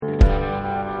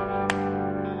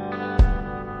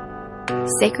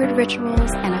sacred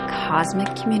rituals, and a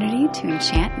cosmic community to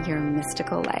enchant your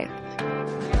mystical life.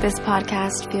 This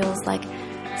podcast feels like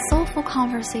soulful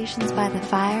conversations by the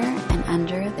fire and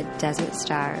under the desert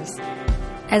stars,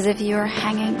 as if you are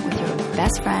hanging with your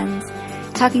best friends,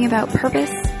 talking about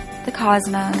purpose, the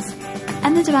cosmos,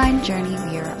 and the divine journey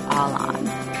we are all on.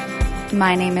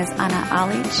 My name is Anna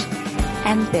Alich,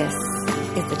 and this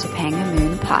is the Topanga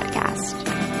Moon Podcast.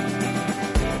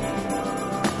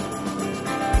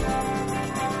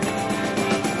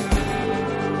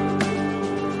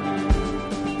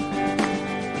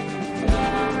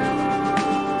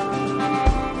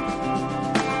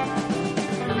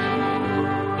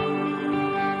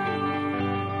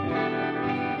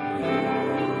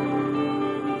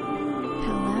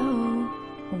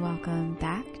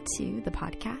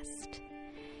 Podcast.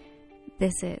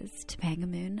 This is Topanga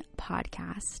Moon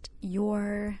Podcast,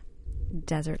 your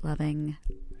desert-loving,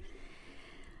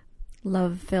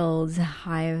 love-filled,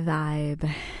 high-vibe,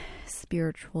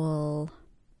 spiritual,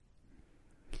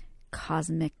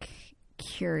 cosmic,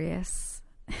 curious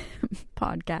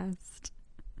podcast.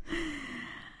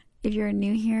 If you're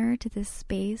new here to this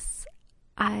space,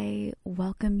 I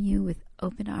welcome you with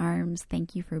open arms.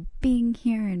 Thank you for being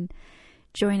here and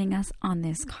joining us on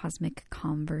this cosmic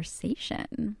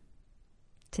conversation.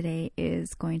 Today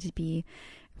is going to be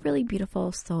a really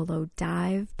beautiful solo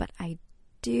dive, but I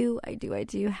do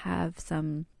have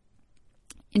some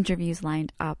interviews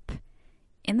lined up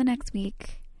in the next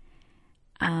week.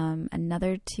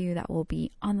 Another two that will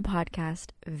be on the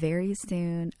podcast very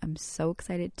soon. I'm so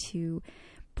excited to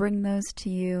bring those to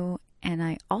you. And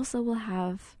I also will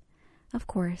have, of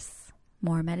course,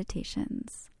 more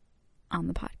meditations on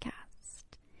the podcast.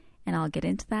 And I'll get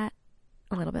into that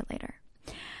a little bit later.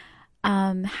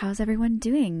 How's everyone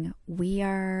doing? We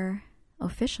are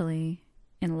officially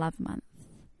in Love Month.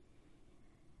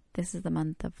 This is the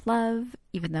month of love,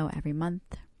 even though every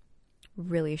month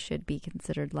really should be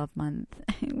considered Love Month.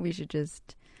 We should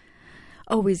just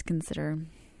always consider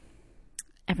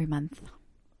every month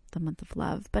the month of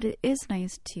love. But it is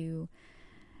nice to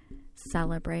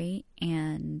celebrate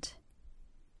and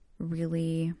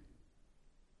really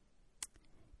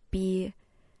be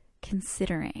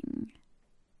considering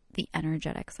the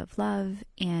energetics of love.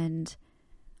 And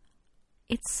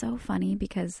it's so funny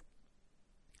because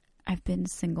I'm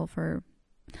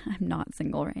not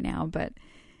single right now, but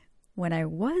when I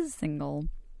was single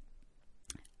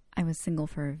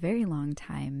for a very long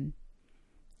time,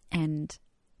 and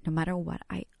no matter what,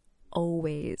 I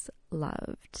always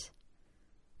loved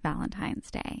Valentine's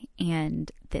Day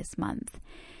and this month.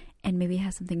 And maybe it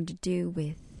has something to do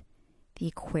with the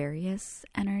Aquarius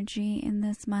energy in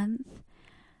this month.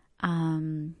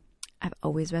 I've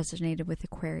always resonated with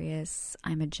Aquarius.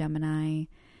 I'm a Gemini.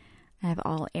 I have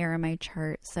all air in my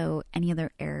chart, so any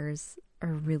other airs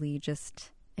are really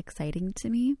just exciting to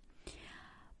me.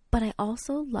 But I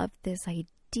also love this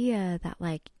idea that,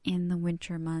 like, in the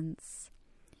winter months,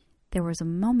 there was a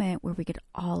moment where we could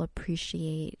all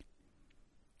appreciate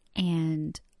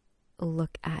and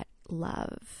look at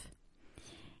love.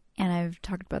 And I've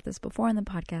talked about this before in the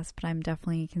podcast, but I'm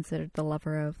definitely considered the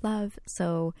lover of love.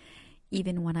 So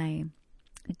even when I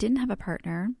didn't have a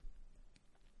partner,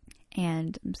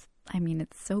 and I mean,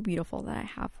 it's so beautiful that I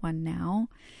have one now.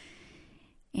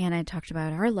 And I talked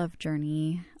about our love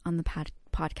journey on the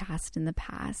podcast in the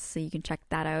past. So you can check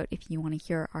that out if you want to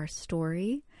hear our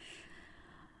story.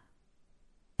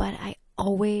 But I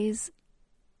always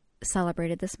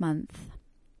celebrated this month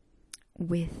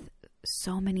with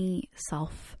so many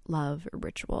self-love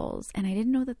rituals, and I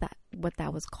didn't know what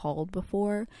that was called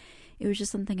before. It was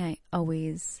just something I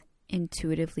always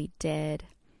intuitively did.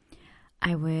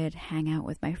 I would hang out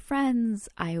with my friends.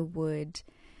 I would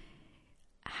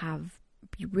have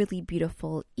really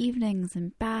beautiful evenings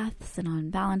and baths, and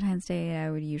on Valentine's Day I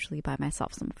would usually buy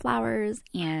myself some flowers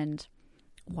and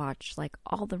watch like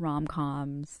all the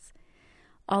rom-coms,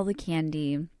 all the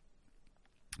candy,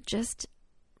 just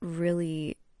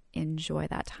really enjoy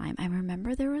that time. I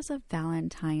remember there was a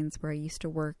Valentine's where I used to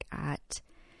work at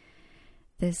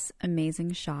this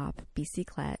amazing shop,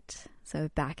 Bicyclette. So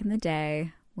back in the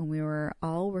day when we were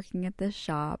all working at this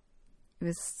shop, it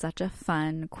was such a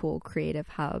fun, cool, creative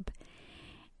hub.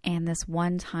 And this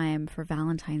one time for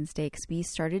Valentine's Day, because we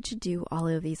started to do all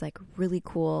of these like really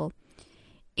cool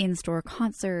in-store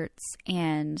concerts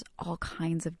and all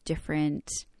kinds of different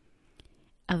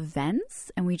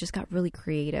events, and we just got really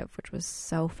creative, which was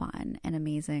so fun and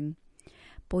amazing.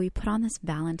 But we put on this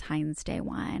Valentine's Day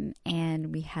one,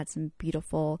 and we had some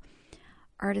beautiful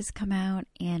artists come out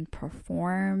and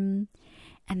perform.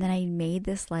 And then I made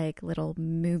this like little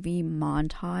movie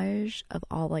montage of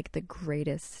all like the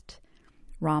greatest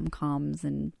rom-coms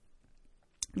and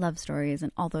love stories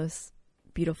and all those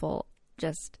beautiful,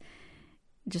 just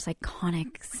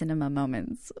iconic cinema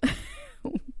moments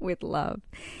with love.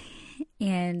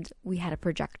 And we had a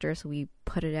projector, so we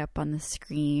put it up on the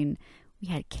screen. We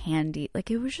had candy.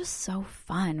 Like, it was just so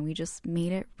fun. We just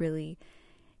made it really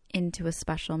into a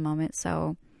special moment.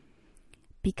 So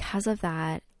because of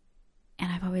that,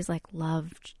 and I've always like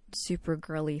loved super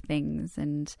girly things,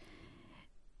 and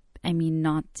I mean,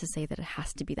 not to say that it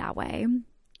has to be that way,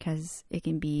 because it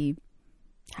can be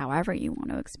however you want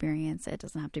to experience it. It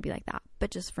doesn't have to be like that.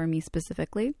 But just for me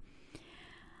specifically,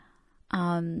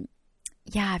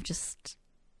 yeah, I've just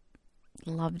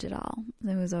loved it all.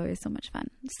 It was always so much fun.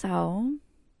 So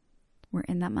we're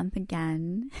in that month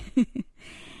again.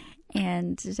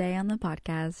 And today on the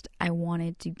podcast, I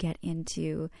wanted to get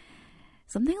into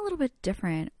something a little bit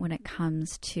different when it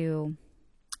comes to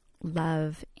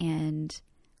love and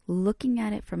looking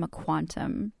at it from a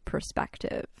quantum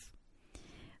perspective.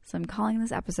 So I'm calling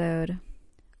this episode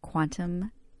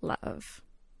Quantum Love.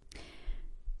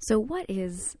 So what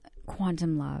is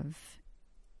quantum love?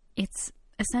 It's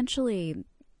essentially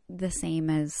the same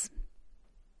as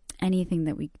anything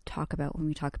that we talk about when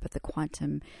we talk about the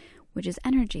quantum, which is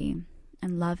energy,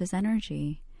 and love is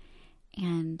energy.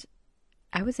 And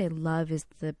I would say love is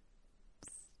the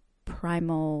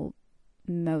primal,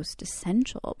 most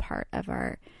essential part of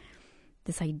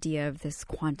this idea of this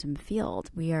quantum field.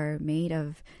 We are made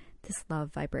of this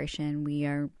love vibration. We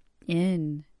are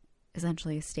in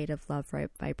essentially a state of love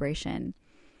vibration.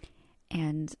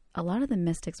 And a lot of the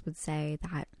mystics would say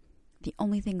that the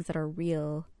only things that are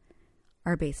real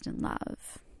are based in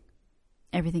love.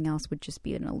 Everything else would just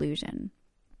be an illusion.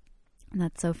 And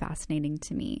that's so fascinating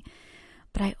to me.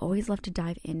 But I always love to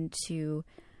dive into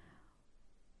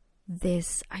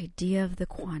this idea of the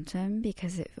quantum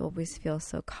because it always feels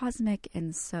so cosmic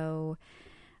and so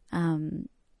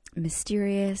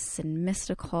mysterious and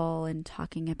mystical, and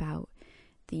talking about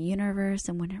the universe.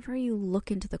 And whenever you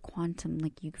look into the quantum,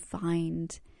 like, you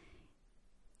find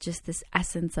just this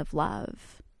essence of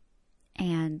love.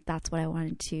 And that's what I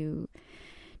wanted to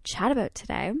chat about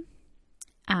today.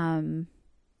 And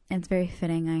it's very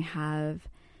fitting. I have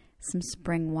some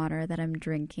spring water that I'm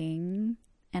drinking,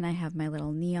 and I have my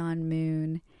little neon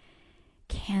moon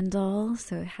candle.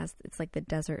 So it's like the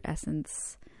desert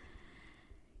essence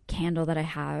candle that I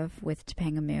have with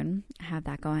Topanga Moon. I have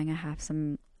that going. I have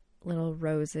some little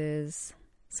roses.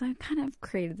 So I've kind of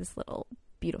created this little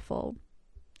beautiful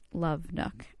love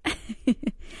nook.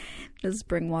 The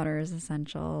spring water is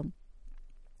essential.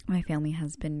 My family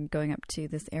has been going up to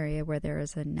this area where there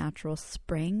is a natural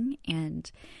spring. And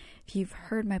if you've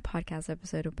heard my podcast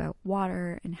episode about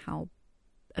water and how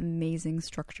amazing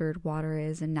structured water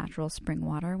is and natural spring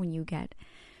water, when you get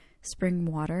spring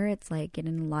water, it's like it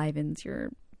enlivens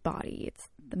your body. It's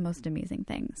the most amazing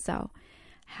thing. So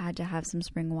I had to have some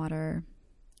spring water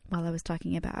while I was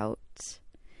talking about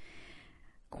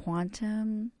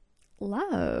quantum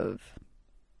love.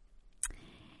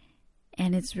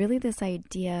 And it's really this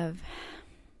idea of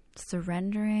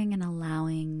surrendering and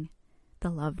allowing the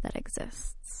love that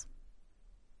exists.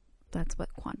 That's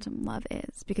what quantum love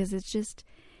is, because it just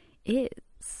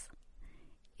is.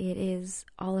 It is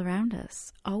all around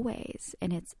us, always.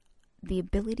 And it's the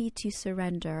ability to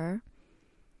surrender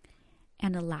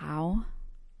and allow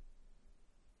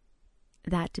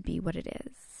that to be what it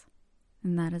is.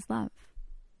 And that is love.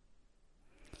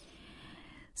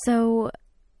 So,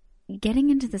 getting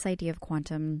into this idea of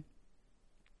quantum,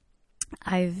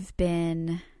 I've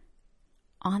been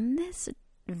on this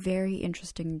very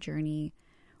interesting journey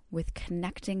with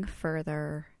connecting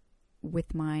further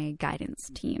with my guidance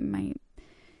team, my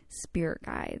spirit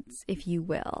guides, if you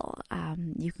will.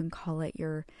 You can call it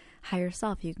your higher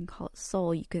self. You can call it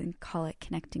soul. You can call it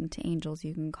connecting to angels.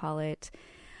 You can call it,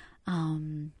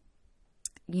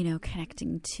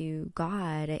 connecting to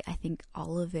God. I think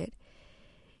all of it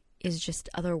is just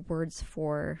other words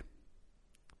for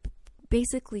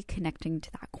basically connecting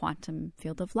to that quantum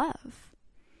field of love.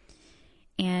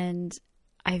 And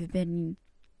I've been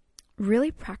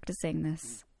really practicing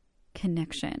this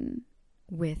connection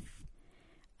with,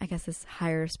 I guess, this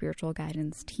higher spiritual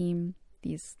guidance team,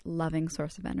 these loving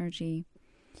source of energy.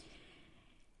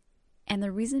 And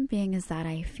the reason being is that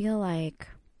I feel like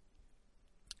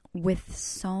with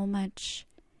so much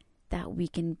that we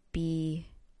can be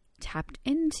tapped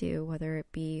into, whether it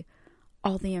be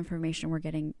all the information we're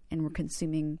getting and we're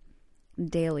consuming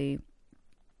daily,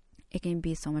 it can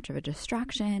be so much of a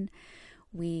distraction.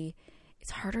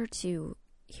 It's harder to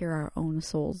hear our own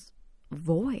soul's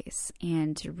voice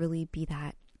and to really be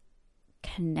that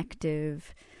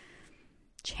connective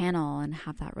channel and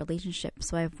have that relationship.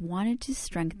 So I've wanted to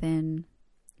strengthen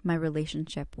my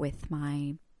relationship with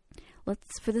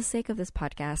for the sake of this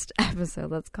podcast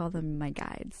episode, let's call them my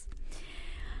guides.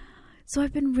 So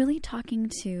I've been really talking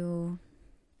to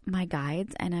my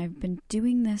guides, and I've been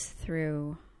doing this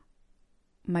through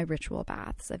my ritual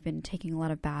baths. I've been taking a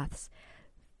lot of baths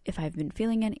if I've been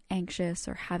feeling anxious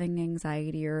or having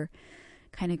anxiety or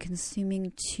kind of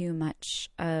consuming too much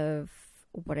of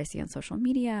what I see on social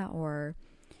media or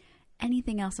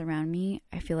anything else around me.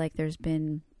 I feel like there's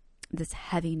been this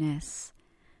heaviness,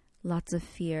 lots of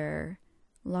fear,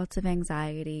 lots of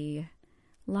anxiety,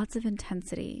 lots of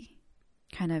intensity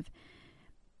kind of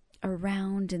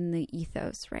around in the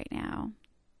ethos right now,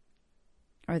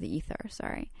 or the ether,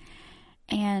 sorry.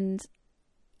 And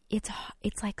it's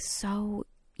like so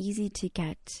easy to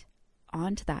get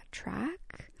onto that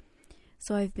track.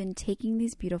 So I've been taking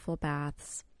these beautiful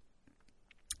baths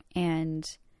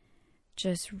and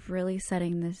just really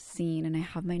setting the scene, and I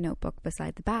have my notebook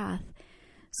beside the bath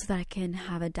so that I can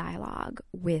have a dialogue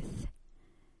with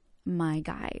my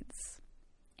guides.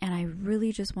 And I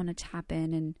really just want to tap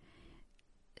in and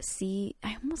see,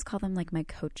 I almost call them like my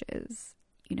coaches.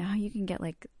 You know how you can get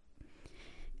like,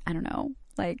 I don't know,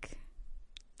 like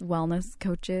wellness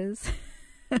coaches?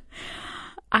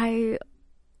 I've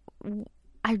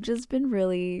just been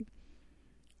really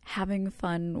having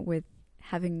fun with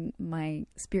having my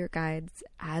spirit guides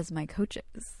as my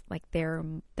coaches. Like they're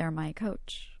my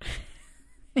coach.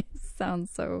 It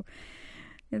sounds so,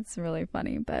 it's really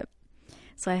funny. But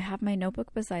so I have my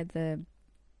notebook beside the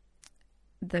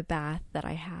bath that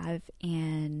I have,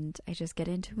 and I just get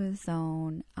into a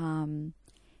zone. And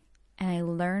I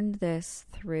learned this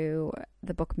through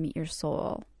the book Meet Your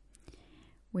Soul,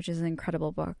 which is an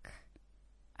incredible book.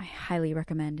 I highly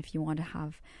recommend if you want to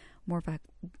have more of a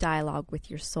dialogue with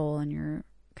your soul and your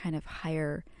kind of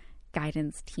higher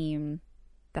guidance team.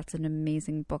 That's an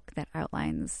amazing book that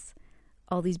outlines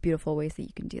all these beautiful ways that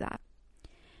you can do that.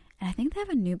 And I think they have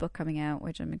a new book coming out,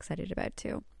 which I'm excited about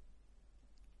too.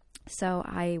 So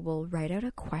I will write out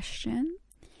a question,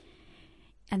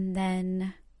 and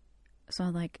then, so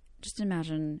like, just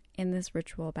imagine in this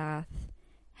ritual bath,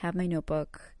 have my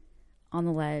notebook on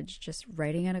the ledge, just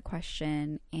writing out a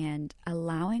question and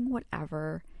allowing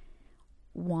whatever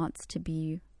wants to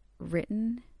be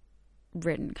written,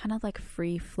 kind of like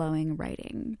free-flowing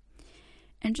writing,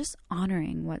 and just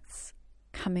honoring what's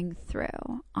coming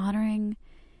through, honoring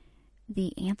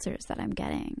the answers that I'm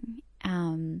getting.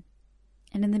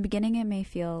 And in the beginning, it may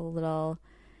feel a little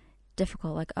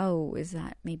difficult, like, oh, is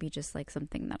that maybe just like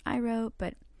something that I wrote?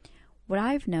 But what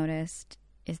I've noticed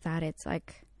is that it's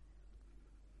like,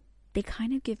 they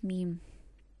kind of give me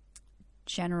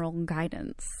general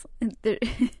guidance.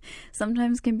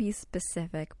 Sometimes can be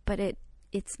specific, but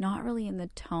it's not really in the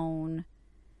tone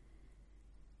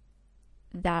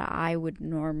that I would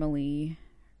normally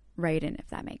write in, if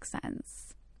that makes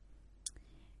sense.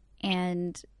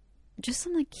 And just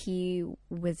some like key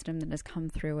wisdom that has come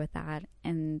through with that,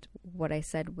 and what I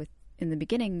said in the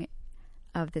beginning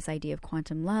of this idea of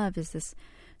quantum love is this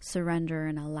surrender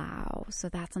and allow. So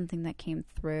that's something that came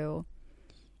through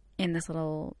in this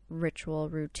little ritual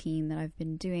routine that I've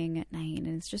been doing at night, and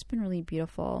it's just been really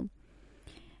beautiful.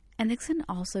 And this can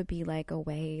also be like a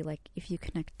way, like if you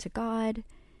connect to God,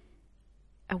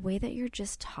 a way that you're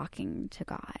just talking to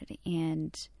God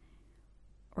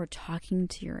or talking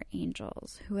to your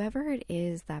angels, whoever it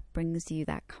is that brings you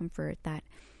that comfort, that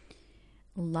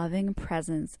loving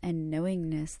presence and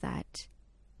knowingness that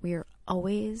we are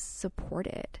always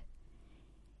supported,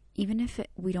 even if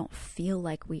we don't feel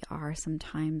like we are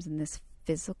sometimes in this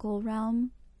physical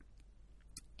realm.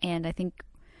 And I think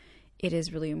it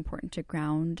is really important to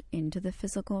ground into the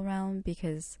physical realm,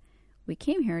 because we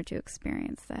came here to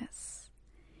experience this.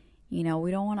 You know,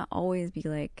 we don't want to always be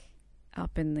like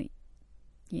up in the,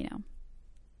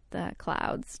 the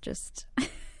clouds, just,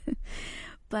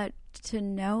 but to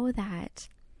know that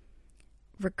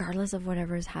regardless of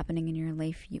whatever is happening in your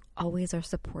life, you always are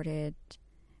supported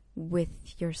with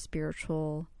your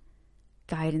spiritual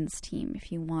guidance team,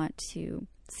 if you want to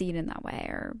see it in that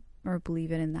way or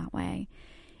believe it in that way.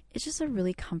 It's just a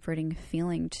really comforting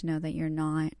feeling to know that you're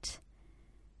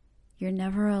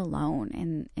never alone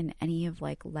in any of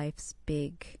like life's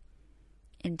big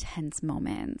intense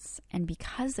moments. And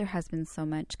because there has been so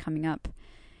much coming up,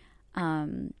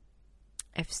 I've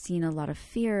seen a lot of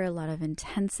fear, a lot of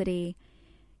intensity.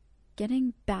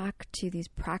 Getting back to these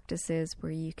practices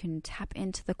where you can tap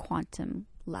into the quantum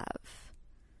love.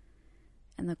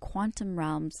 And the quantum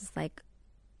realms is like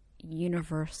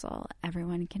universal.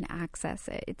 Everyone can access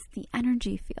it. It's the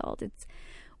energy field. It's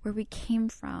where we came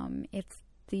from. It's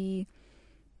the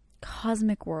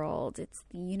cosmic world, it's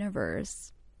the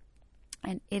universe.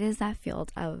 And it is that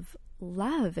field of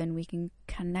love, and we can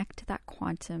connect to that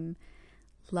quantum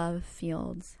love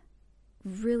fields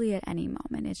really at any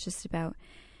moment. It's just about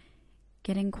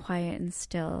getting quiet and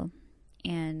still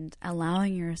and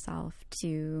allowing yourself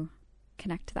to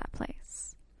connect to that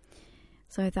place.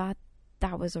 So I thought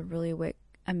that was a really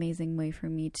amazing way for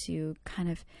me to kind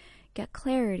of get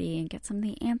clarity and get some of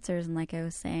the answers. And like I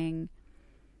was saying,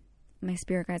 my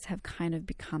spirit guides have kind of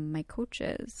become my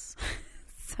coaches.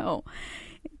 So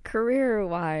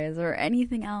career-wise or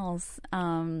anything else,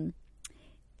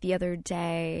 the other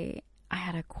day I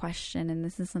had a question, and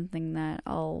this is something that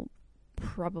I'll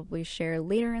probably share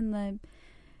later in the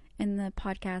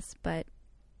podcast, but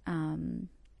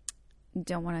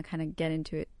don't want to kind of get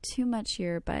into it too much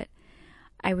here. But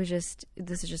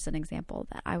this is just an example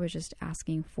that I was just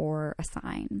asking for a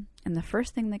sign, and the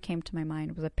first thing that came to my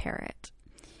mind was a parrot.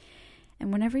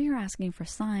 And whenever you're asking for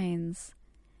signs,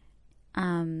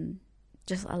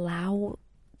 just allow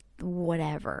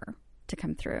whatever to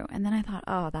come through. And then I thought,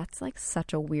 oh, that's like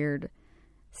such a weird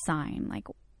sign. Like,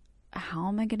 how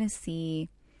am I going to see?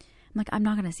 I'm like, I'm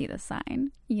not going to see this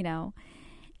sign, you know?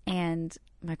 And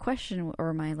my question,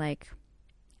 or my like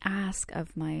ask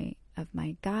of my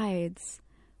guides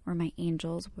or my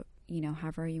angels, you know,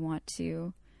 however you want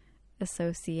to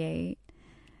associate,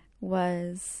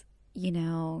 was, you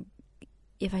know,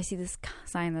 if I see this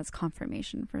sign, that's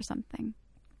confirmation for something.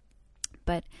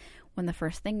 But when the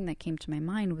first thing that came to my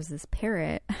mind was this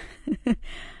parrot,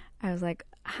 I was like,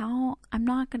 how? I'm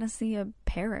not going to see a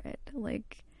parrot.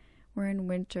 Like, we're in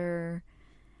winter.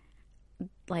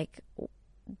 Like,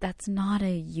 that's not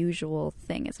a usual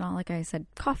thing. It's not like I said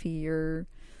coffee or,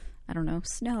 I don't know,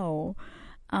 snow.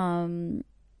 So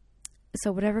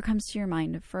whatever comes to your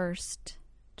mind at first,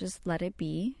 just let it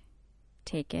be.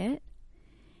 Take it.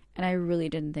 And I really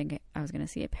didn't think I was going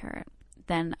to see a parrot.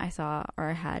 Then I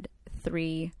had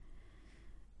 3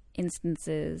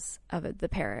 instances of the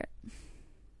parrot.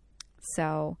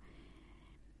 So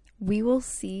we will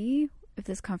see if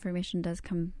this confirmation does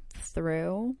come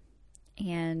through,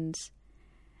 and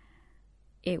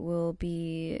it will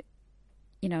be,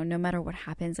 you know, no matter what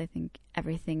happens, I think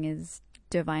everything is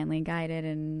divinely guided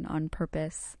and on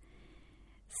purpose.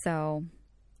 So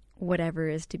whatever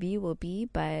is to be will be,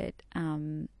 but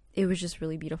it was just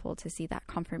really beautiful to see that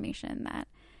confirmation that,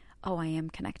 oh, I am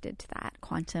connected to that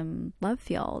quantum love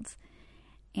field.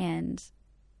 And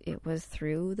it was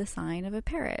through the sign of a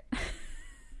parrot,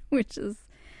 which is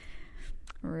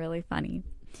really funny.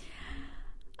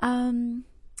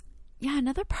 Yeah,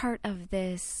 another part of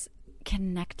this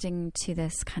connecting to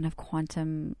this kind of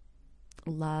quantum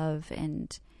love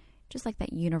and just like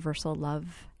that universal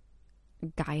love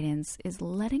guidance is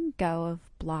letting go of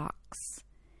blocks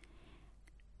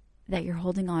that you're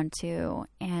holding on to,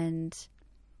 and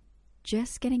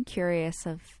just getting curious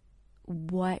of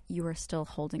what you are still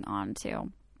holding on to.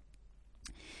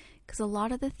 Because a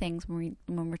lot of the things when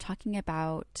we're talking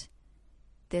about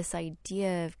this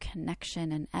idea of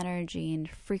connection and energy and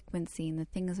frequency and the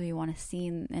things we want to see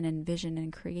and envision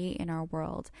and create in our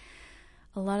world,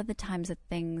 a lot of the times the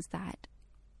things that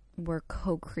we're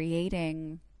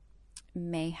co-creating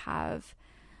may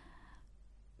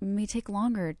take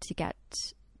longer to get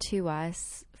to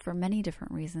us for many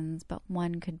different reasons, but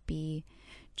one could be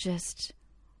just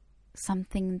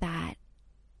something that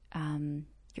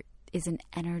is an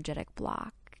energetic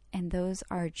block. And those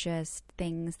are just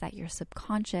things that your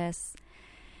subconscious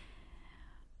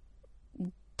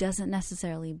doesn't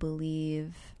necessarily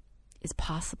believe is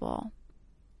possible.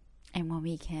 And when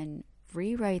we can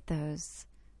rewrite those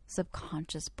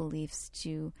subconscious beliefs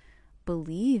to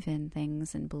believe in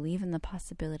things and believe in the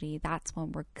possibility, that's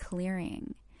when we're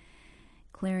clearing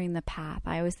the path.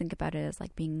 I always think about it as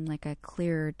like being like a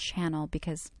clearer channel,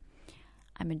 because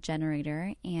I'm a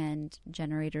generator and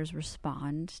generators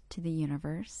respond to the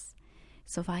universe.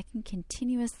 So if I can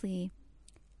continuously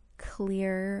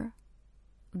clear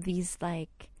these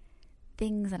like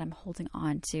things that I'm holding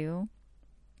on to,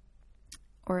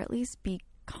 or at least be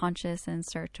conscious and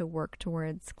start to work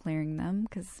towards clearing them,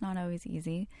 because it's not always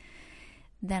easy,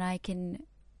 then I can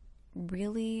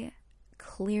really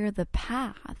clear the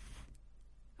path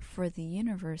for the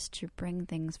universe to bring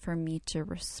things for me to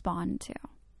respond to.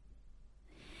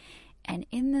 And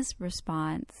in this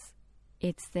response,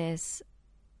 it's this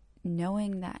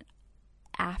knowing that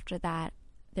after that,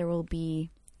 there will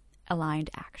be aligned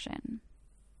action.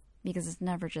 Because it's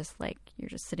never just like you're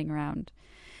just sitting around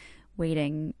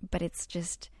waiting, but it's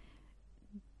just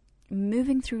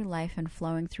moving through life and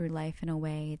flowing through life in a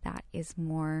way that is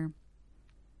more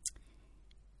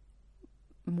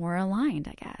aligned,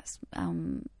 I guess.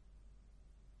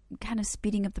 kind of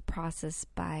speeding up the process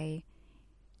by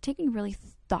taking really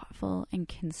thoughtful and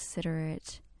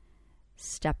considerate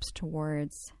steps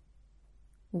towards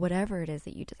whatever it is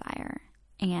that you desire.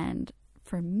 And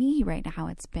for me right now,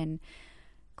 it's been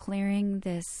clearing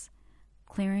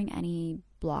any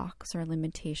blocks or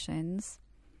limitations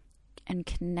and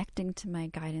connecting to my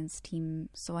guidance team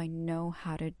so I know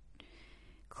how to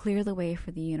clear the way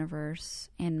for the universe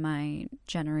and my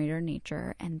generator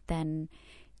nature, and then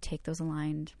take those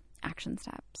aligned action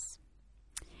steps.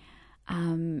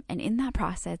 And in that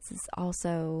process is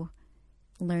also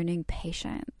learning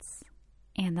patience.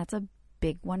 And that's a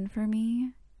big one for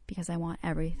me because I want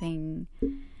everything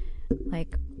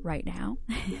like right now.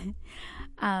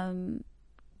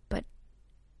 But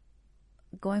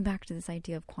going back to this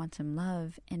idea of quantum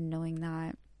love and knowing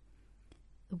that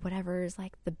whatever is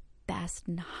like the best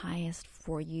and highest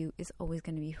for you is always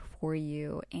going to be for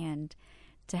you, and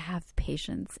to have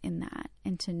patience in that,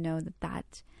 and to know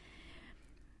that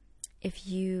if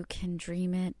you can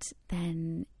dream it,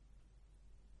 then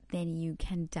you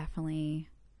can definitely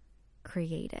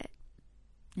create it,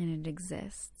 and it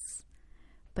exists.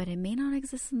 But it may not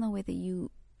exist in the way that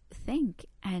you think,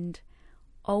 and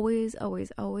always,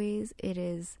 always, always it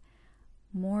is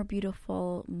more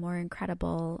beautiful, more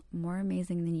incredible, more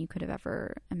amazing than you could have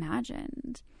ever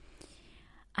imagined.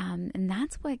 And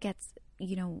that's what gets,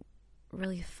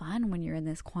 really fun when you're in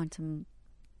this quantum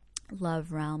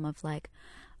love realm of like,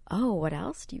 oh, what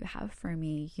else do you have for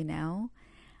me?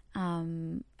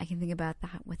 I can think about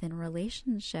that within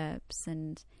relationships,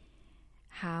 and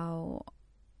how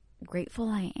grateful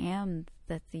I am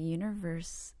that the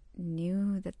universe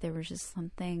knew that there was just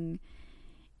something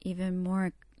even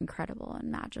more incredible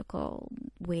and magical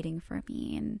waiting for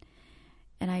me,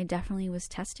 and I definitely was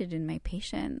tested in my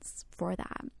patience for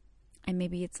that. And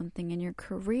maybe it's something in your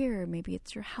career, maybe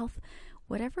it's your health,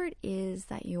 whatever it is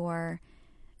that you're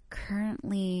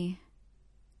currently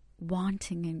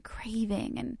wanting and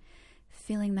craving and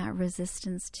feeling that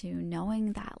resistance to,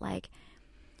 knowing that like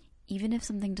even if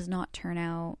something does not turn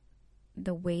out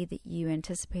the way that you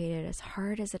anticipated, as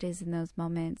hard as it is in those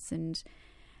moments, and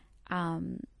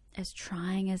as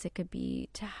trying as it could be,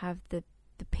 to have the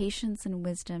patience and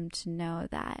wisdom to know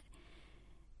that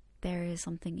there is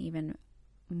something even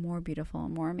more beautiful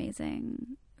and more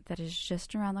amazing that is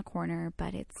just around the corner.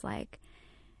 But it's like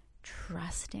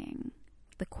trusting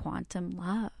the quantum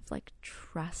love, like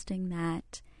trusting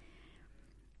that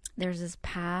there's this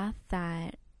path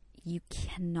that you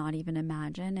cannot even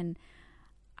imagine. And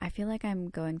I feel like I'm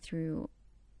going through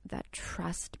that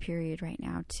trust period right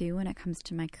now too when it comes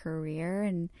to my career,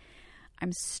 and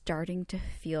I'm starting to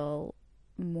feel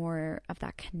more of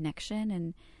that connection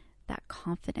and that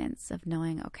confidence of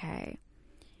knowing, okay,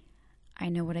 I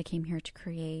know what I came here to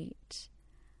create.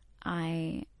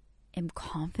 I am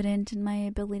confident in my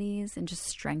abilities, and just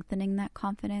strengthening that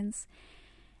confidence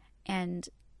and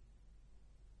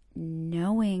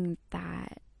knowing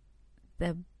that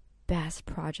the best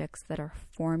projects that are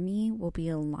for me will be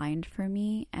aligned for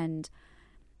me, and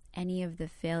any of the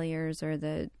failures or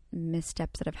the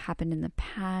missteps that have happened in the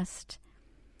past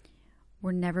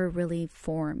were never really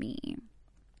for me.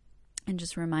 And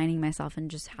just reminding myself and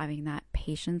just having that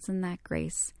patience and that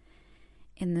grace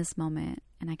in this moment.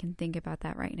 And I can think about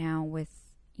that right now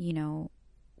with,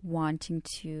 wanting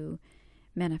to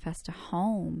manifest a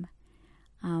home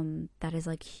that is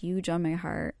like huge on my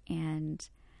heart. And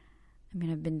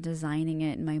I've been designing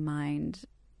it in my mind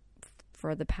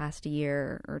for the past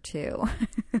year or two.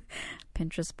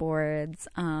 Pinterest boards,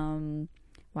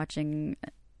 watching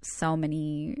so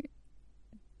many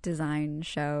design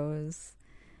shows,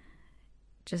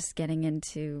 just getting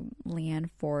into Leanne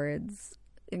Ford's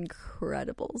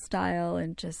incredible style,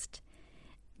 and just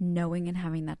knowing and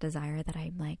having that desire that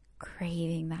I'm like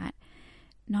craving that,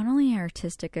 not only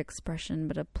artistic expression,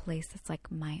 but a place that's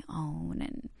like my own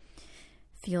and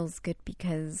feels good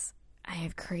because I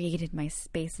have created my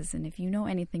spaces. And if you know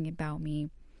anything about me,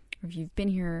 or if you've been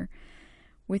here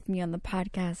with me on the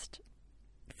podcast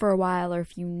for a while, or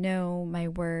if you know my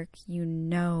work, you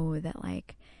know that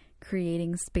like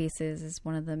creating spaces is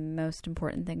one of the most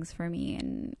important things for me,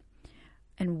 and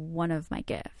one of my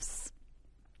gifts.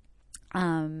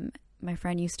 My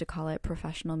friend used to call it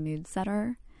professional mood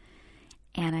setter,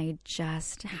 and I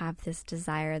just have this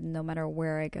desire, no matter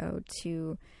where I go,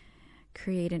 to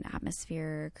create an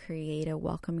atmosphere, create a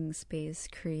welcoming space,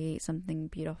 create something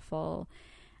beautiful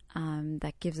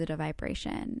that gives it a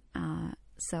vibration.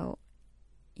 So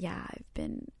yeah, I've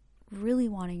been really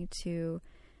wanting to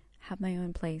have my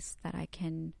own place that I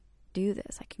can do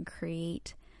this. I can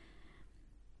create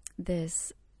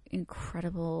this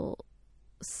incredible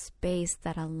space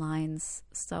that aligns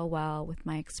so well with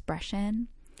my expression,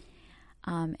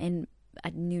 and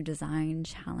a new design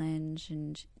challenge,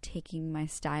 and taking my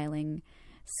styling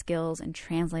skills and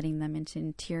translating them into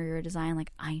interior design.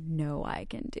 Like, I know I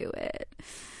can do it.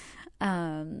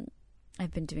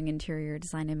 I've been doing interior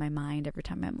design in my mind every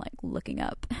time I'm like looking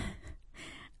up.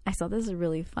 I saw this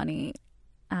really funny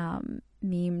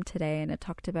meme today, and it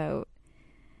talked about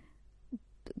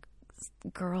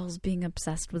girls being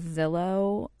obsessed with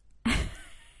Zillow.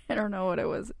 I don't know what it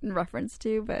was in reference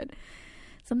to, but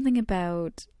something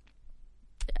about,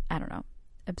 I don't know,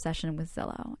 obsession with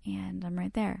Zillow. And I'm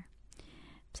right there.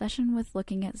 Obsession with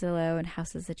looking at Zillow and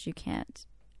houses that you can't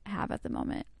have at the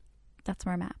moment. That's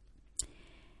where I'm at.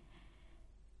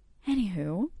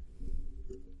 Anywho,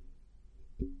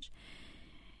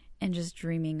 and just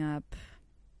dreaming up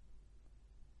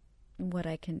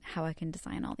how I can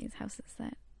design all these houses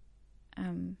that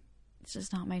it's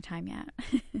just not my time yet.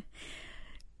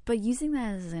 But using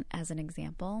that as an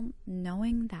example,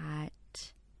 knowing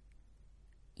that,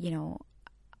 you know,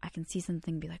 I can see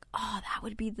something, be like, oh, that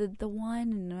would be the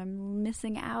one, and I'm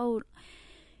missing out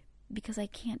because I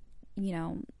can't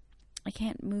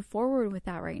move forward with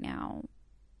that right now.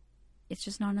 It's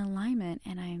just not in alignment,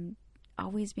 and I'm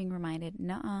always being reminded,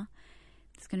 nuh-uh,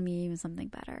 it's going to be even something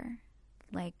better.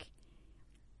 Like,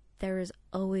 there is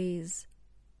always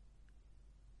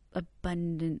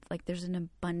there's an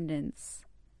abundance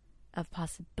of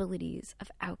possibilities,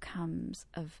 of outcomes,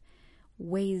 of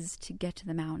ways to get to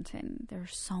the mountain. There are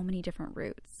so many different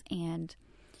routes, and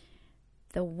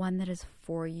the one that is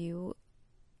for you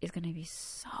is going to be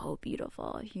so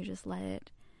beautiful if you just let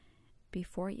it be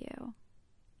for you.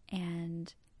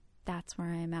 And that's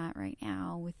where I'm at right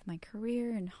now with my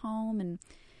career and home, and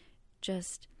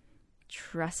just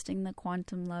trusting the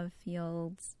quantum love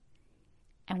fields.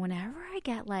 And whenever I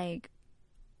get like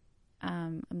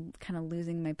I'm kind of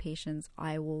losing my patience,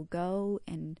 I will go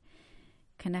and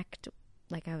connect,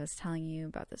 like I was telling you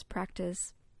about this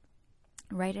practice,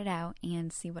 write it out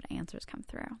and see what answers come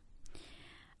through.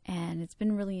 And it's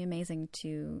been really amazing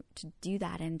to do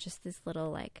that, and just this little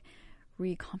like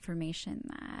reconfirmation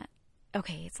that,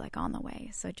 okay, it's like on the way.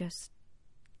 So just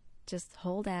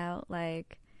hold out,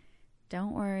 like,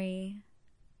 don't worry,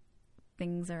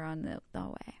 things are on the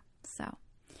way. So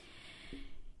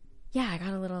yeah, I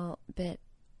got a little bit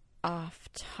off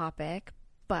topic,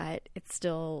 but it's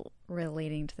still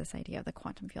relating to this idea of the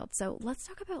quantum field. So let's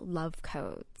talk about love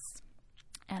codes.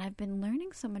 And I've been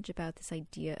learning so much about this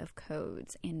idea of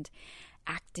codes and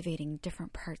activating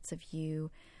different parts of you.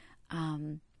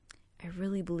 I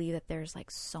really believe that there's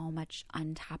like so much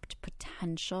untapped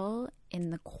potential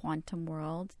in the quantum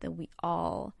world that we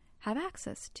all have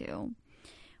access to.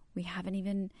 We haven't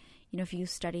even, if you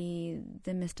study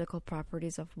the mystical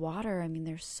properties of water, I mean,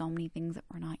 there's so many things that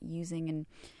we're not using. And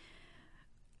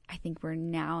I think we're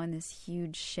now in this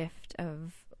huge shift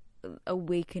of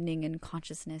awakening and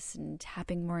consciousness and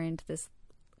tapping more into this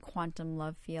quantum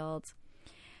love field.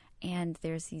 And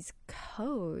there's these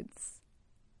codes,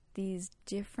 these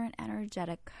different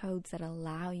energetic codes that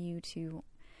allow you to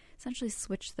essentially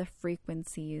switch the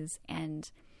frequencies and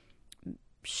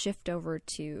shift over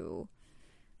to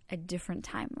a different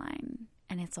timeline.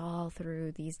 And it's all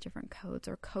through these different codes,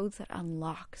 or codes that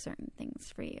unlock certain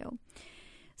things for you.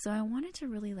 So I wanted to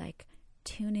really like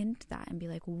tune into that and be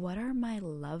like, what are my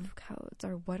love codes,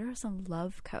 or what are some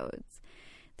love codes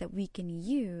that we can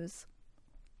use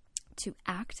to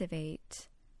activate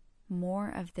more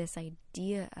of this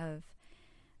idea of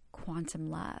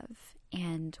quantum love?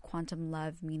 And quantum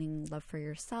love meaning love for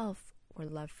yourself, or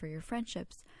love for your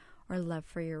friendships, or love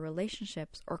for your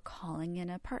relationships, or calling in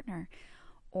a partner,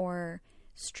 or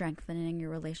strengthening your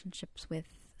relationships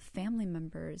with family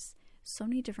members. So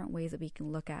many different ways that we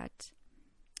can look at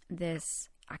this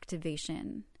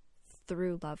activation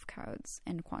through love codes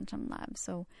and quantum love.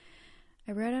 So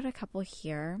I wrote out a couple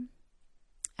here.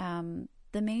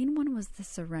 The main one was the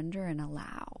surrender and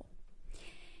allow.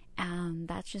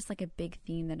 That's just like a big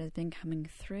theme that has been coming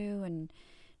through, and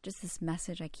just this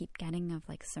message I keep getting of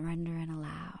like surrender and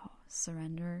allow,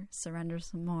 surrender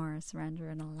some more, surrender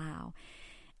and allow.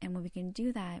 And when we can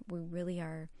do that, we really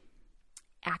are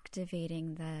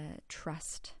activating the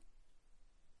trust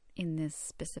in this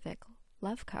specific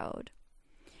love code.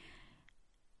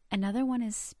 Another one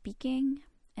is speaking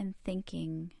and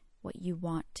thinking what you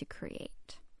want to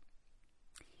create.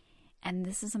 And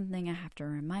this is something I have to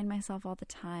remind myself all the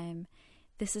time.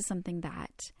 This is something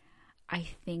that I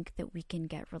think that we can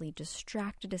get really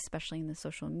distracted, especially in the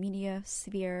social media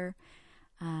sphere.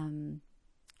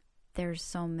 There's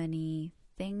so many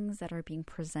things that are being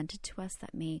presented to us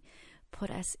that may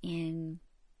put us in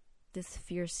this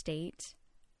fear state,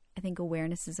 I think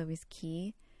awareness is always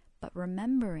key, but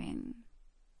remembering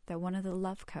that one of the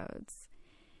love codes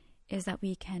is that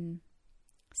we can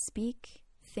speak,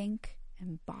 think,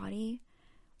 embody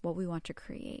what we want to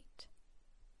create.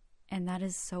 And that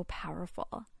is so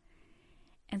powerful.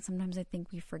 And sometimes I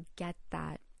think we forget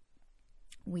that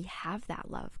we have that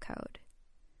love code,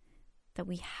 that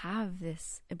we have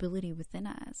this ability within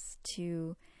us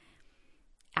to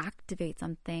activate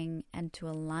something and to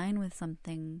align with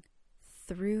something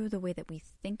through the way that we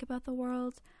think about the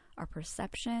world, our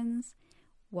perceptions,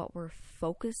 what we're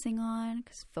focusing on,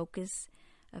 because focus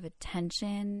of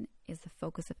attention is the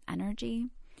focus of energy.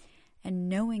 And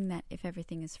knowing that if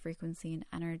everything is frequency and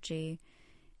energy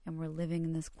and we're living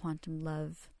in this quantum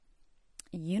love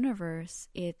universe,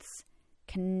 it's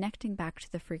connecting back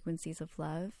to the frequencies of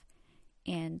love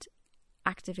and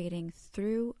activating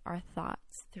through our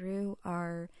thoughts, through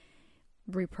our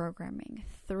reprogramming,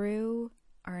 through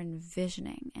our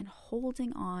envisioning, and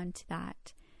holding on to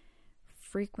that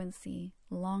frequency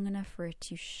long enough for it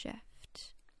to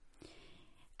shift.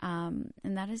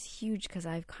 And that is huge because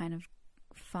I've kind of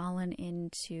fallen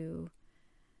into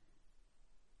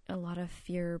a lot of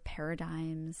fear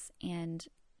paradigms, and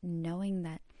knowing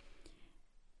that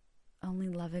only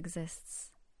love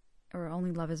exists, or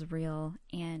only love is real,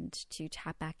 and to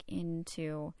tap back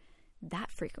into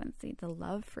that frequency, the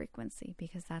love frequency,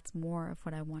 because that's more of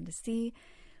what I want to see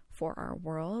for our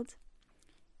world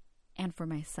and for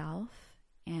myself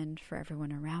and for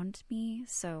everyone around me.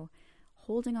 So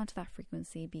holding on to that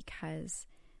frequency, because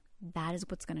that is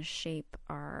what's going to shape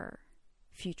our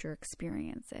future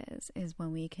experiences, is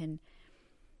when we can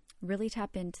really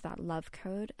tap into that love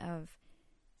code of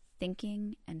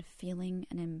thinking and feeling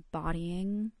and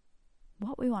embodying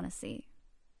what we want to see.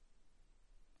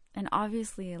 And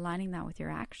obviously aligning that with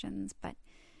your actions, but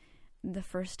the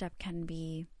first step can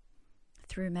be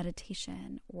through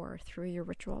meditation or through your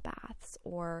ritual baths,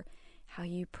 or how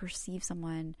you perceive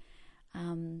someone,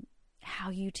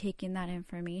 how you take in that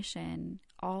information,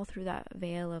 all through that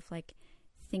veil of like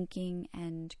thinking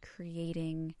and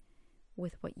creating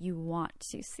with what you want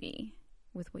to see,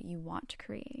 with what you want to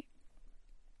create.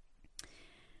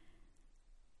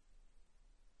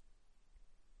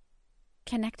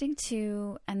 Connecting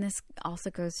to, and this also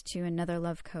goes to another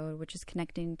love code, which is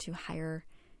connecting to higher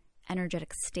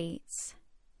energetic states.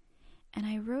 And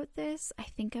I wrote this, I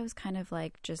think I was kind of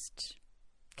like just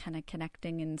kind of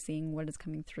connecting and seeing what is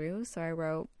coming through. So I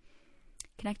wrote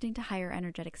connecting to higher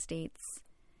energetic states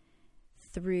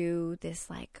through this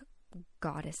like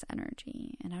goddess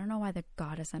energy. And I don't know why the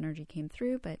goddess energy came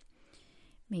through, but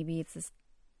maybe it's this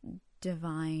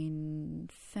divine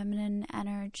feminine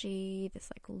energy, this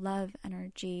like love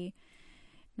energy.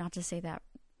 Not to say that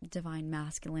divine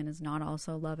masculine is not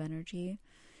also love energy.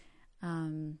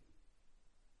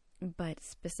 But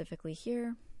specifically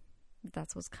here,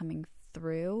 that's what's coming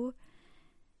through.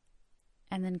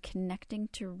 And then connecting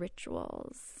to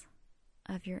rituals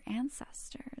of your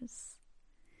ancestors.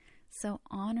 So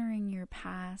honoring your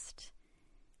past,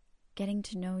 getting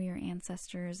to know your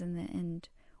ancestors and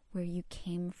where you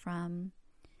came from,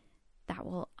 that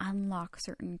will unlock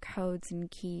certain codes and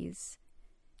keys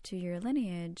to your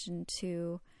lineage and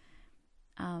to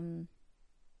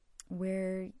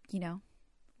where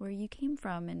you came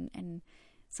from, and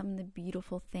some of the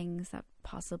beautiful things that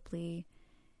possibly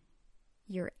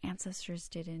your ancestors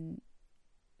did in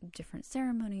different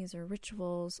ceremonies or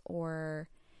rituals, or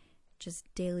just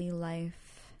daily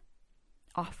life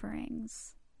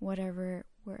offerings, whatever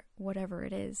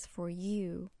it is for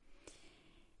you.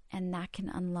 And that can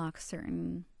unlock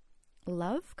certain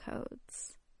love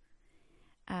codes,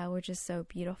 which is so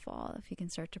beautiful if you can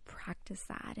start to practice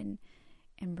that and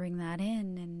bring that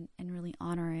in and really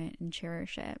honor it and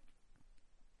cherish it.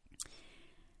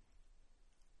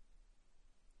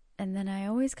 And then I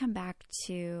always come back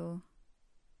to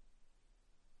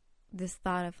this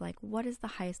thought of like, what is the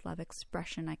highest love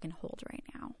expression I can hold right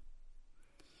now?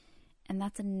 And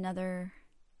that's another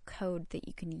code that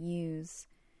you can use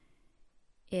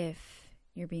if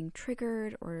you're being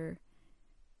triggered, or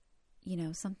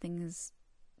something is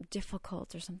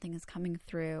difficult or something is coming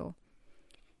through,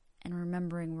 and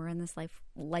remembering we're in this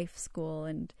life school,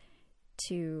 and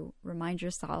to remind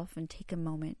yourself and take a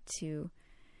moment to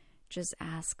just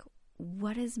ask,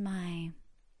 what is my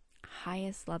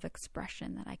highest love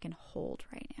expression that I can hold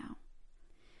right now?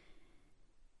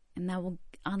 And that will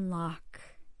unlock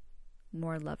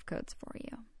more love codes for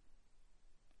you.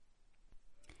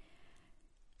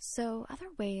 So other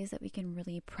ways that we can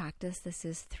really practice this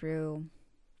is through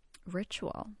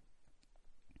ritual.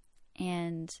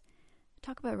 And I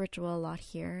talk about ritual a lot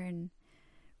here, and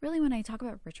really, when I talk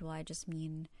about ritual, I just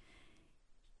mean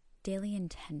daily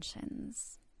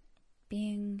intentions,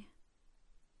 being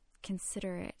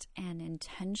considerate and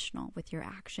intentional with your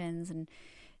actions, and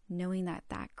knowing that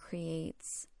that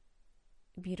creates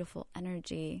beautiful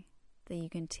energy that you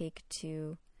can take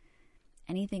to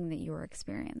anything that you're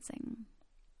experiencing.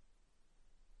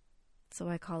 So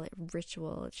I call it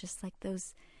ritual. It's just like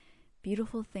those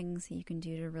beautiful things that you can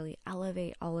do to really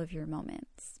elevate all of your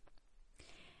moments.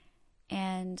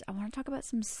 And I want to talk about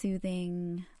some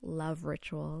soothing love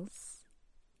rituals,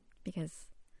 because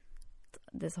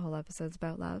this whole episode's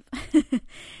about love.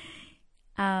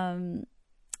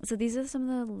 So these are some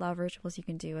of the love rituals you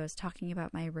can do. I was talking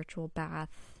about my ritual bath.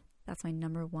 That's my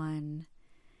number one.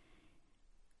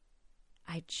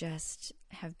 I just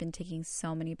have been taking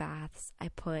so many baths. I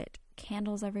put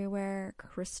candles everywhere,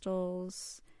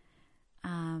 crystals.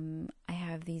 I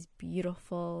have these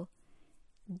beautiful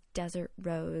desert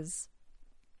rose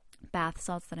bath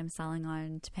salts that I'm selling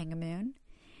on Topanga Moon.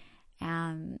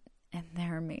 And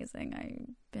they're amazing.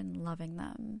 I've been loving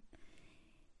them.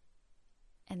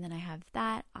 And then I have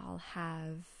that. I'll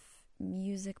have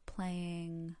music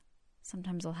playing.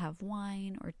 Sometimes I'll have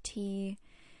wine or tea,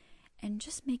 and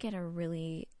just make it a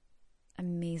really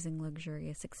amazing,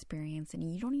 luxurious experience. And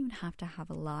you don't even have to have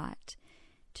a lot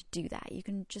to do that. You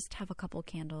can just have a couple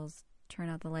candles, turn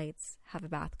out the lights, have a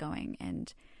bath going,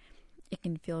 and it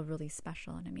can feel really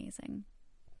special and amazing.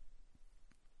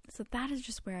 So that is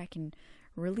just where I can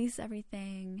release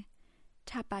everything,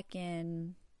 tap back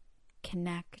in,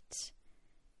 connect,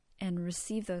 and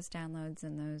receive those downloads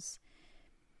and those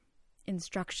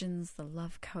instructions, the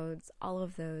love codes, all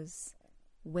of those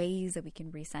ways that we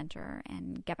can recenter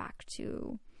and get back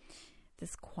to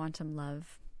this quantum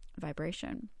love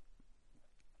vibration.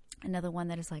 Another one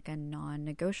that is like a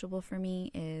non-negotiable for me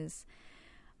is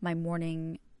my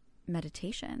morning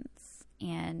meditations.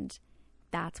 And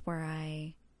that's where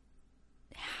I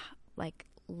like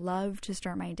love to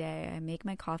start my day. I make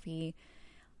my coffee.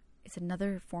 It's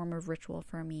another form of ritual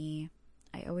for me.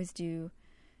 I always do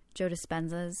Joe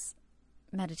Dispenza's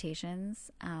meditations.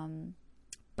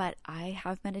 But I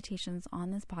have meditations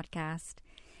on this podcast,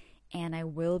 and I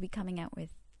will be coming out with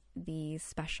the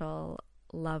special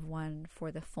love one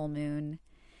for the full moon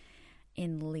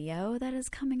in Leo that is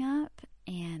coming up,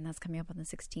 and that's coming up on the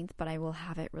 16th, but I will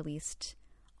have it released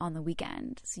on the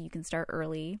weekend, so you can start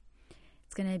early.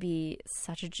 It's going to be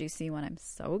such a juicy one. I'm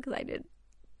so excited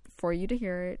for you to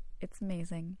hear it. It's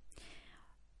amazing.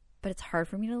 But it's hard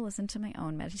for me to listen to my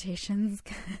own meditations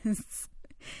because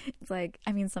it's like,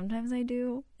 I mean, sometimes I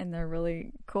do, and they're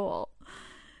really cool.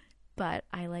 But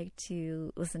I like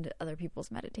to listen to other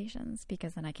people's meditations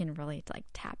because then I can really like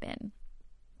tap in.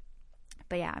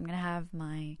 But yeah, I'm going to have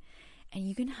and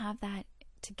you can have that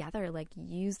together, like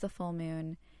use the full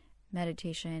moon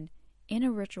meditation in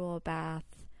a ritual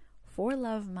bath for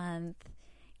Love Month.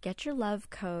 Get your love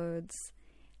codes.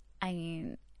 I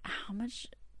mean, how much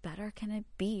better can it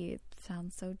be? It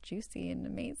sounds so juicy and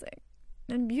amazing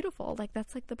and beautiful. Like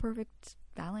that's like the perfect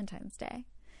Valentine's Day.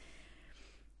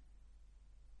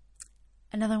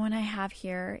 Another one I have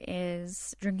here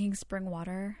is drinking spring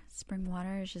water. Spring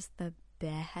water is just the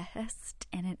best,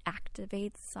 and it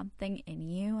activates something in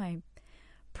you. I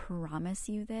promise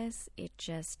you this. It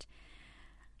just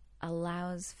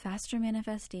allows faster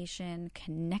manifestation,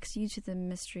 connects you to the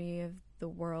mystery of the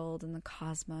world and the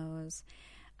cosmos.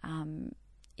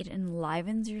 It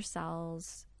enlivens your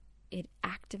cells. It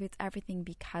activates everything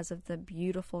because of the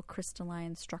beautiful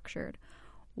crystalline structured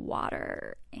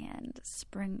water and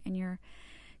spring, and you're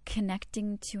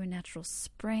connecting to a natural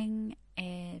spring.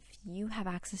 If you have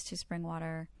access to spring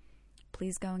water,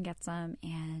 please go and get some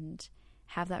and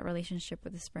have that relationship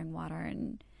with the spring water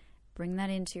and bring that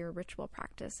into your ritual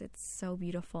practice. It's so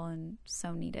beautiful and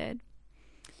so needed.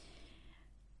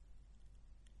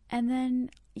 And then,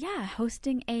 yeah,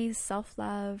 hosting a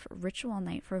self-love ritual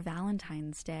night for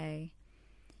Valentine's Day.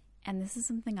 And this is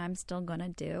something I'm still gonna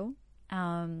do.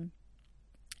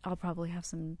 I'll probably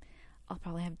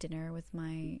have dinner with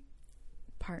my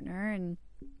partner, and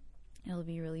it'll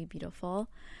be really beautiful.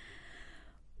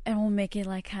 And we'll make it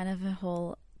like kind of a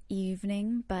whole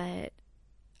evening, but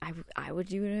I would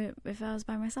do it if I was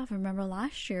by myself. I remember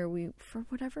last year for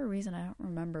whatever reason, I don't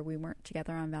remember, we weren't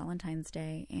together on Valentine's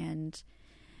Day, and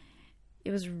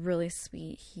it was really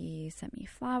sweet. He sent me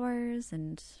flowers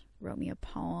and wrote me a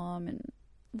poem, and it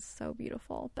was so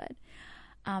beautiful. But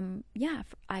yeah,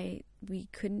 we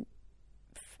couldn't,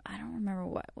 I don't remember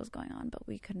what was going on, but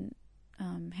we couldn't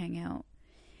hang out.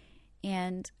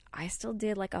 And I still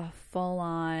did like a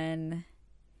full-on,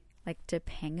 like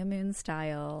Topanga Moon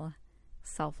style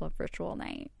self-love ritual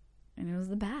night. And it was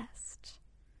the best.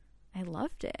 I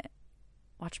loved it.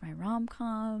 Watched my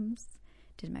rom-coms,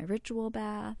 did my ritual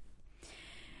bath.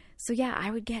 So yeah, I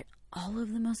would get all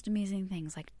of the most amazing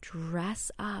things, like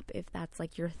dress up if that's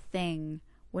like your thing.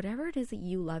 Whatever it is that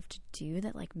you love to do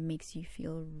that like makes you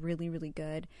feel really, really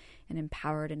good and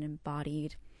empowered and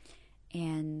embodied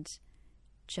and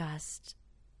just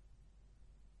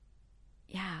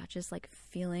like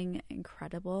feeling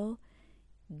incredible,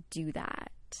 do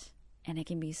that. And it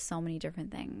can be so many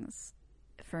different things.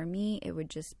 For me, it would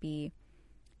just be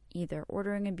either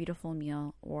ordering a beautiful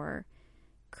meal or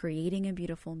creating a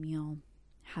beautiful meal,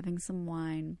 having some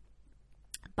wine,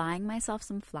 buying myself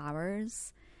some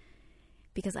flowers,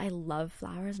 because I love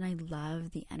flowers and I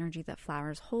love the energy that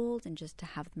flowers hold, and just to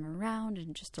have them around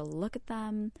and just to look at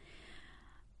them.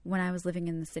 When I was living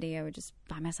in the city, I would just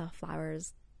buy myself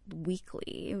flowers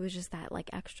weekly. It was just that like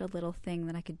extra little thing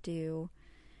that I could do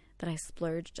that I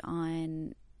splurged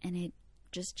on, and it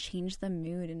just changed the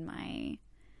mood in my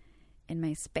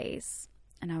space.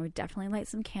 And I would definitely light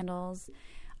some candles.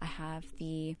 I have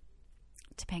the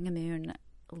Topanga Moon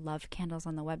love candles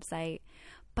on the website,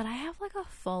 but I have like a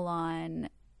full-on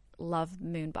love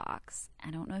moon box.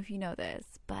 I don't know if you know this,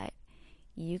 but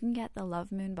you can get the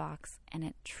love moon box and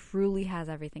it truly has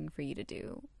everything for you to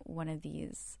do one of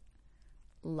these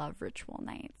love ritual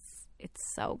nights. It's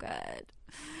so good.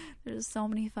 There's so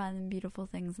many fun and beautiful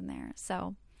things in there.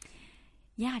 So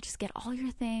yeah, just get all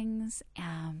your things,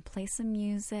 play some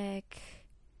music,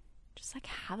 just like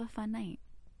have a fun night.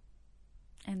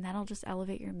 And that'll just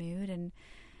elevate your mood and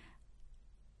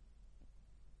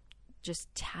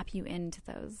just tap you into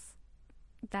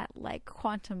that like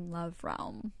quantum love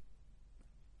realm.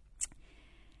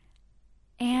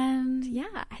 And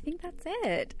yeah, I think that's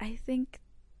it. I think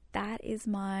that is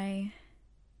my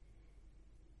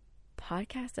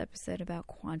podcast episode about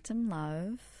quantum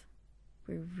love.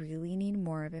 We really need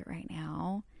more of it right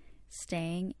now.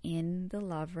 Staying in the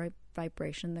love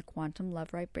vibration, the quantum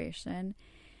love vibration,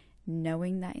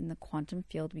 knowing that in the quantum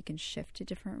field we can shift to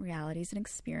different realities and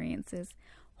experiences,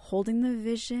 holding the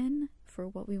vision for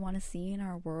what we want to see in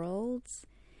our worlds.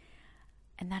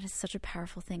 And that is such a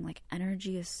powerful thing. Like,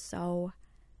 energy is so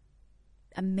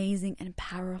amazing and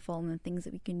powerful, and the things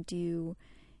that we can do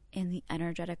in the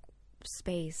energetic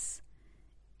space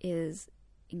is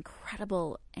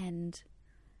incredible, and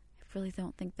I really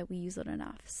don't think that we use it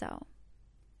enough. So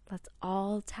let's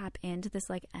all tap into this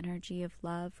like energy of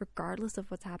love regardless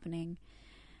of what's happening,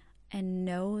 and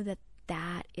know that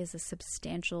that is a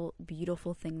substantial,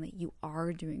 beautiful thing that you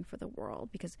are doing for the world.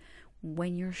 Because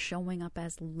when you're showing up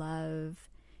as love,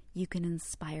 you can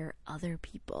inspire other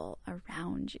people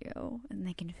around you, and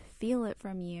they can feel it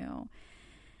from you.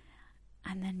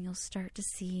 And then you'll start to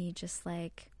see just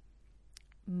like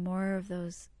more of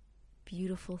those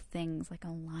beautiful things like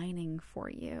aligning for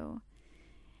you.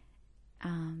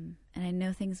 And I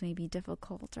know things may be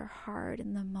difficult or hard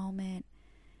in the moment,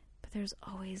 but there's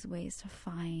always ways to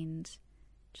find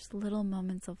just little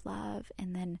moments of love.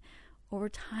 And then over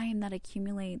time that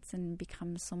accumulates and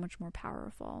becomes so much more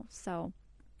powerful. So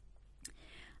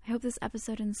I hope this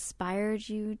episode inspired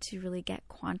you to really get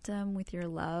quantum with your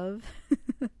love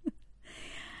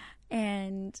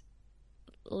and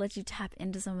let you tap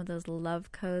into some of those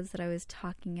love codes that I was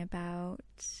talking about.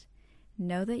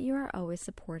 Know that you are always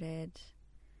supported,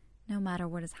 no matter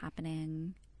what is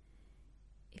happening.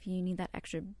 If you need that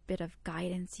extra bit of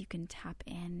guidance, you can tap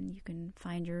in. You can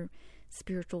find your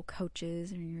spiritual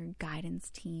coaches and your guidance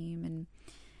team. And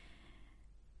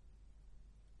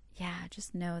yeah,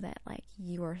 just know that like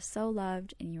you are so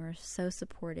loved and you are so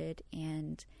supported,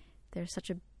 and there's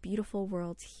such a beautiful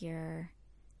world here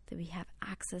that we have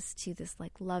access to this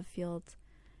like love field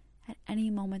at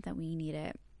any moment that we need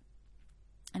it.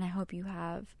 And I hope you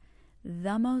have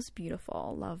the most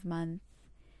beautiful love month,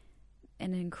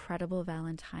 an incredible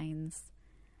Valentine's.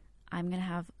 I'm going to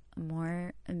have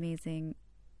more amazing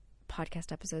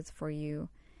podcast episodes for you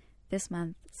this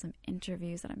month, some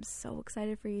interviews that I'm so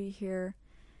excited for you to hear.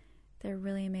 They're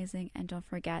really amazing. And don't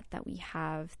forget that we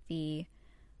have the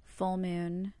full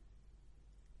moon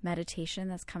meditation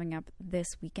that's coming up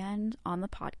this weekend on the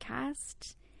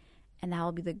podcast. And that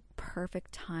will be the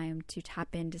perfect time to tap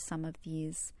into some of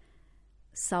these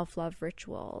self-love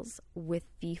rituals with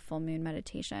the full moon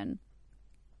meditation.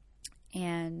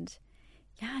 And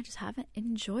yeah, just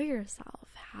enjoy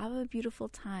yourself. Have a beautiful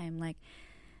time. Like,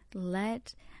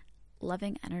 let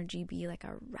loving energy be like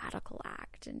a radical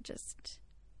act, and just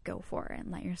go for it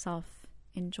and let yourself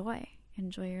enjoy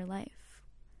your life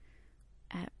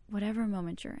at whatever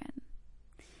moment you're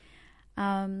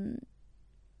in.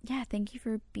 Yeah, thank you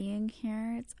for being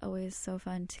here. It's always so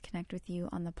fun to connect with you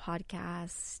on the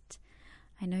podcast.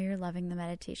 I know you're loving the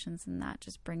meditations, and that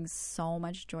just brings so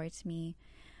much joy to me.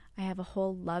 I have a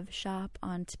whole love shop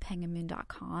on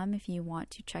topangamoon.com if you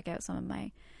want to check out some of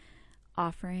my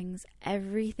offerings.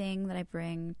 Everything that I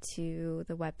bring to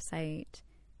the website,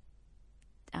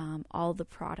 all the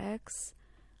products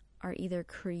are either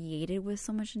created with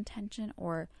so much intention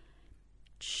or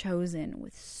chosen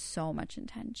with so much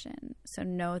intention. So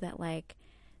know that, like,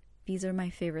 these are my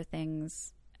favorite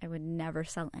things. I would never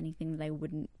sell anything that I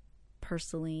wouldn't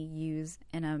personally use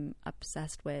and I'm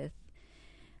obsessed with.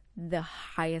 The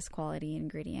highest quality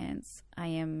ingredients. I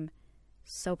am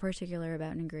so particular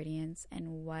about ingredients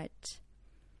and what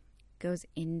goes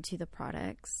into the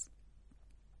products.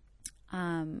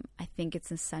 I think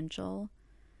it's essential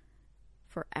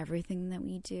for everything that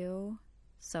we do.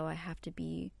 So I have to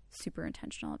be super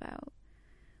intentional about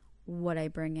what I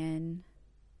bring in,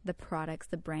 the products,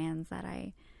 the brands that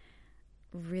I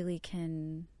really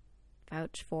can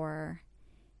vouch for.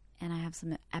 And I have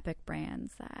some epic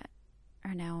brands that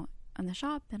are now on the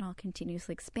shop, and I'll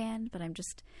continuously expand, but I'm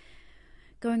just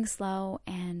going slow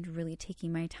and really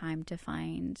taking my time to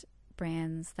find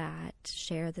brands that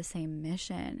share the same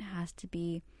mission. It has to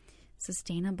be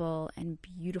sustainable and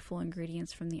beautiful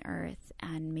ingredients from the earth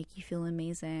and make you feel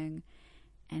amazing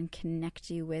and connect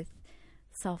you with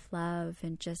self-love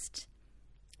and just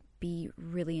be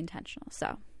really intentional.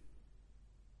 So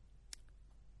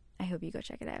I hope you go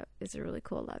check it out. It's a really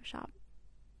cool love shop.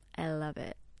 I love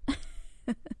it.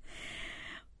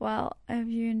 Well, if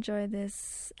you enjoyed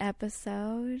this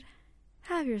episode,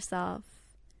 have yourself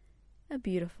a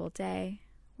beautiful day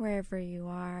wherever you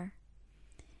are,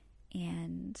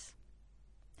 and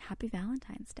happy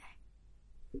Valentine's Day.